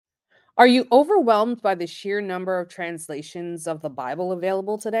Are you overwhelmed by the sheer number of translations of the Bible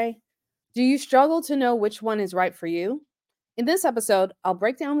available today? Do you struggle to know which one is right for you? In this episode, I'll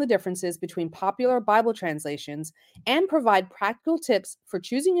break down the differences between popular Bible translations and provide practical tips for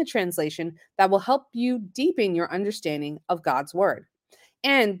choosing a translation that will help you deepen your understanding of God's Word.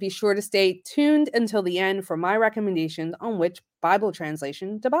 And be sure to stay tuned until the end for my recommendations on which Bible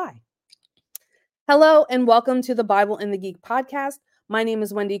translation to buy. Hello, and welcome to the Bible and the Geek podcast. My name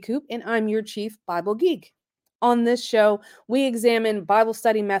is Wendy Coop, and I'm your chief Bible geek. On this show, we examine Bible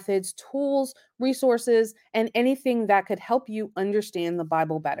study methods, tools, resources, and anything that could help you understand the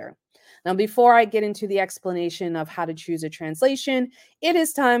Bible better. Now, before I get into the explanation of how to choose a translation, it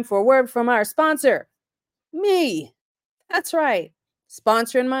is time for a word from our sponsor, me. That's right,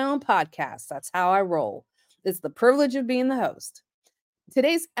 sponsoring my own podcast. That's how I roll. It's the privilege of being the host.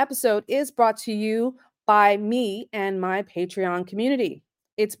 Today's episode is brought to you by me and my Patreon community.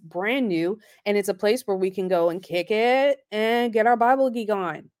 It's brand new and it's a place where we can go and kick it and get our Bible geek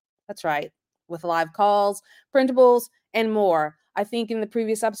on. That's right, with live calls, printables, and more. I think in the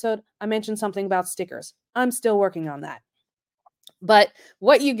previous episode, I mentioned something about stickers. I'm still working on that. But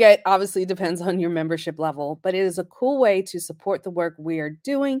what you get obviously depends on your membership level, but it is a cool way to support the work we are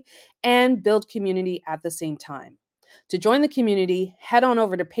doing and build community at the same time. To join the community, head on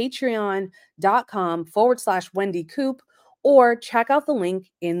over to patreon.com/Wendy Coop or check out the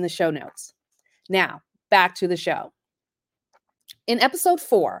link in the show notes. Now, back to the show. In episode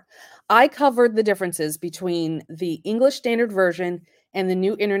 4, I covered the differences between the English Standard Version and the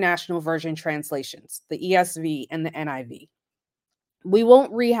New International Version translations, the ESV and the NIV. We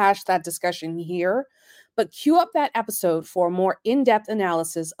won't rehash that discussion here, but cue up that episode for a more in-depth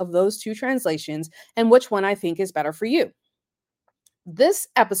analysis of those two translations and which one I think is better for you. This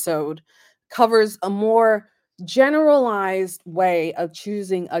episode covers a more generalized way of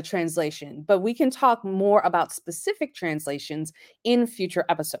choosing a translation, but we can talk more about specific translations in future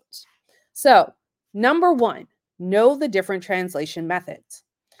episodes. So, number 1, know the different translation methods.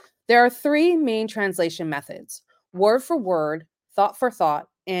 There are 3 main translation methods: word for word, thought for thought,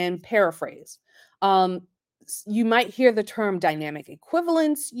 and paraphrase. You might hear the term dynamic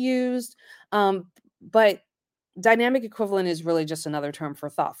equivalence used, but dynamic equivalent is really just another term for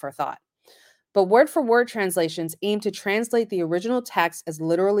thought for thought. But word for word translations aim to translate the original text as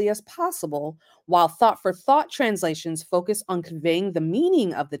literally as possible, while thought for thought translations focus on conveying the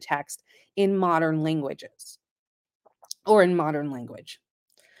meaning of the text in modern languages or in modern language.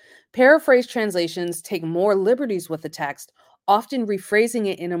 Paraphrase translations take more liberties with the text, often rephrasing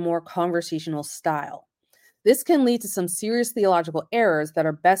it in a more conversational style. This can lead to some serious theological errors that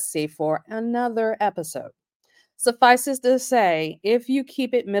are best saved for another episode. Suffices to say, if you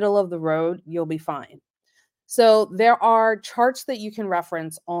keep it middle of the road, you'll be fine. So there are charts that you can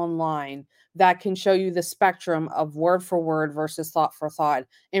reference online that can show you the spectrum of word for word versus thought for thought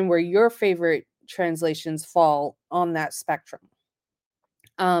and where your favorite translations fall on that spectrum.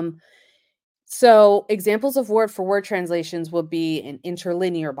 So examples of word for word translations will be an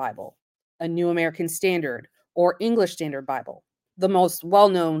interlinear Bible, a New American Standard, or English Standard Bible. The most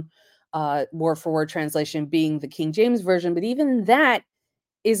well-known word for word translation being the King James Version, but even that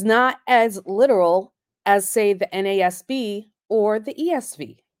is not as literal as, say, the NASB or the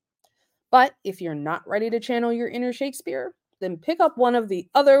ESV. But if you're not ready to channel your inner Shakespeare, then pick up one of the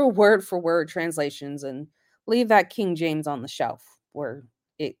other word for word translations and leave that King James on the shelf where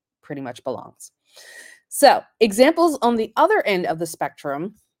it pretty much belongs. So, examples on the other end of the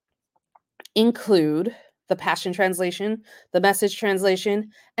spectrum include the Passion Translation, the Message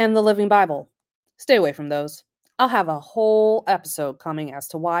Translation, and the Living Bible. Stay away from those. I'll have a whole episode coming as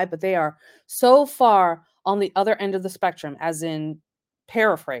to why, but they are so far on the other end of the spectrum, as in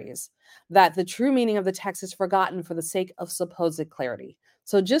paraphrase, that the true meaning of the text is forgotten for the sake of supposed clarity.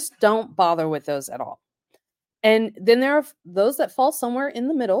 So just don't bother with those at all. And then there are those that fall somewhere in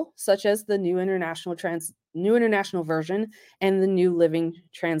the middle, such as the New International Version and the New Living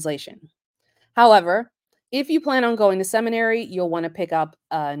Translation. However, if you plan on going to seminary, you'll want to pick up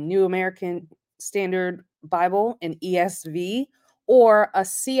a New American Standard Bible, an ESV, or a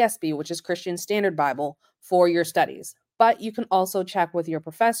CSB, which is Christian Standard Bible, for your studies. But you can also check with your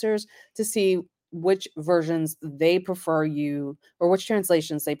professors to see which versions they prefer you, or which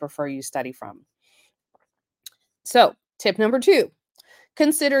translations they prefer you study from. So, tip number 2,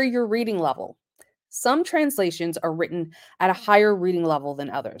 consider your reading level. Some translations are written at a higher reading level than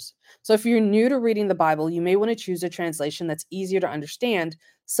others. So if you're new to reading the Bible, you may want to choose a translation that's easier to understand,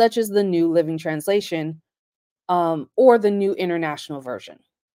 such as the New Living Translation or the New International Version.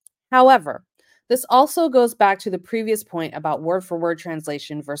 However, This also goes back to the previous point about word for word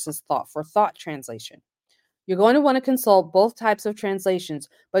translation versus thought for thought translation. You're going to want to consult both types of translations,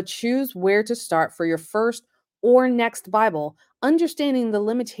 but choose where to start for your first or next Bible, understanding the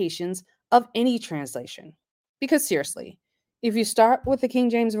limitations of any translation. Because seriously, if you start with the King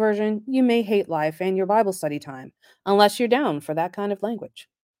James Version, you may hate life and your Bible study time, unless you're down for that kind of language.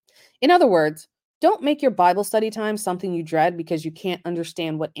 In other words, don't make your Bible study time something you dread because you can't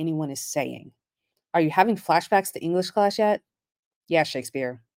understand what anyone is saying. Are you having flashbacks to English class yet? Yeah,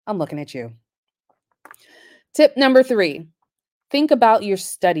 Shakespeare, I'm looking at you. Tip number 3, think about your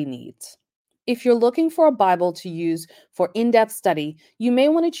study needs. If you're looking for a Bible to use for in-depth study, you may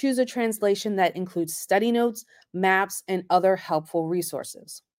want to choose a translation that includes study notes, maps, and other helpful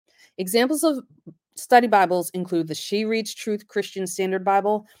resources. Examples of study Bibles include the She Reads Truth Christian Standard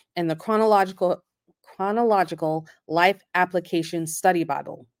Bible and the Chronological Life Application Study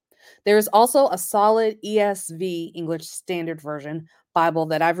Bible. There is also a solid ESV, English Standard Version, Bible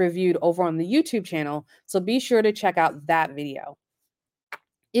that I've reviewed over on the YouTube channel, so be sure to check out that video.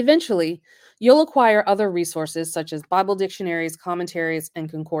 Eventually, you'll acquire other resources such as Bible dictionaries, commentaries, and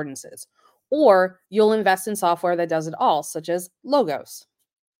concordances, or you'll invest in software that does it all, such as Logos.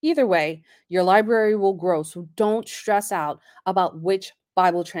 Either way, your library will grow, so don't stress out about which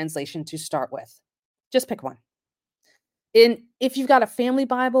Bible translation to start with. Just pick one. And if you've got a family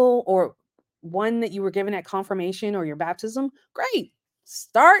Bible or one that you were given at confirmation or your baptism, great.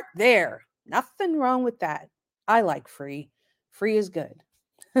 Start there. Nothing wrong with that. I like free. Free is good.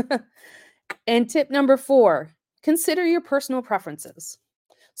 And tip number 4, consider your personal preferences.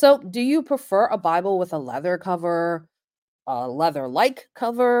 So, do you prefer a Bible with a leather cover, a leather-like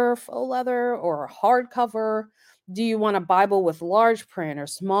cover, faux leather, or a hard cover? Do you want a Bible with large print or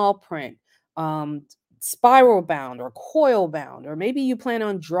small print, spiral bound or coil bound? Or maybe you plan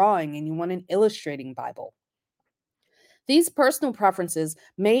on drawing and you want an illustrating Bible. These personal preferences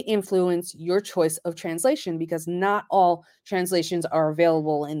may influence your choice of translation because not all translations are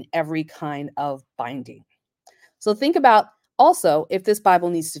available in every kind of binding. So think about also if this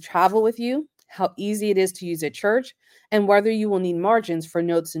Bible needs to travel with you, how easy it is to use at church, and whether you will need margins for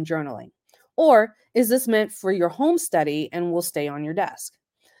notes and journaling. Or is this meant for your home study and will stay on your desk?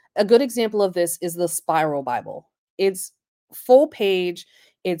 A good example of this is the Spiral Bible. It's full page,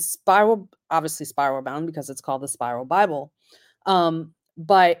 it's spiral, obviously spiral bound because it's called the Spiral Bible.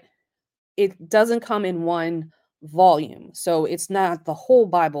 But it doesn't come in one volume. So it's not the whole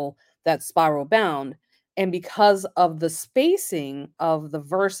Bible that's spiral bound. And because of the spacing of the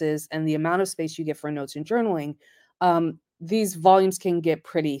verses and the amount of space you get for notes and journaling, these volumes can get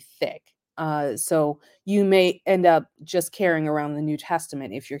pretty thick. So you may end up just carrying around the New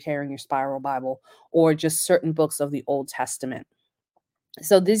Testament if you're carrying your spiral Bible, or just certain books of the Old Testament.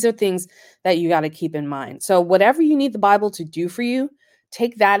 So these are things that you got to keep in mind. So whatever you need the Bible to do for you,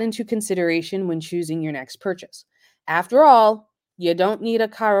 take that into consideration when choosing your next purchase. After all, you don't need a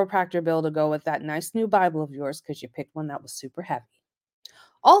chiropractor bill to go with that nice new Bible of yours because you picked one that was super heavy.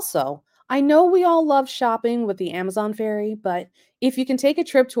 Also, I know we all love shopping with the Amazon Fairy, but if you can take a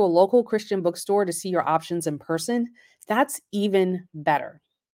trip to a local Christian bookstore to see your options in person, that's even better.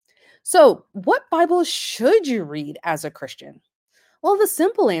 So, what Bible should you read as a Christian? Well, the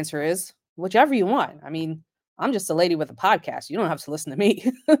simple answer is whichever you want. I mean, I'm just a lady with a podcast. You don't have to listen to me.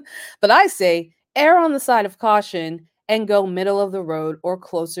 But I say err on the side of caution and go middle of the road or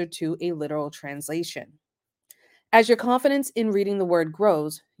closer to a literal translation. As your confidence in reading the word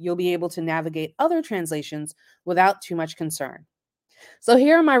grows, you'll be able to navigate other translations without too much concern. So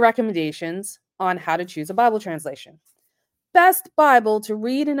here are my recommendations on how to choose a Bible translation. Best Bible to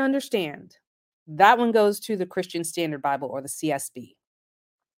read and understand. That one goes to the Christian Standard Bible, or the CSB.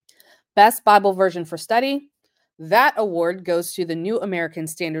 Best Bible version for study. That award goes to the New American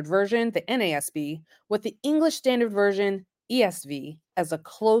Standard Version, the NASB, with the English Standard Version, ESV, as a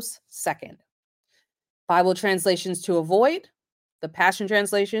close second. Bible translations to avoid: the Passion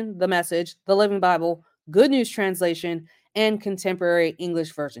Translation, the Message, the Living Bible, Good News Translation, and Contemporary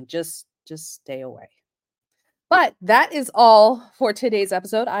English Version. Just stay away. But that is all for today's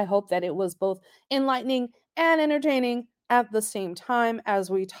episode. I hope that it was both enlightening and entertaining at the same time, as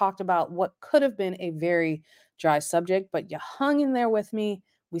we talked about what could have been a very dry subject, but you hung in there with me.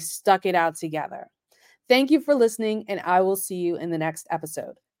 We stuck it out together. Thank you for listening, and I will see you in the next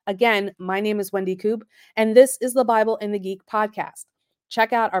episode. Again, my name is Wendy Koob, and this is the Bible and the Geek podcast.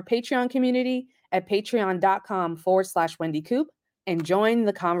 Check out our Patreon community at patreon.com/Wendy Koob and join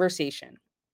the conversation.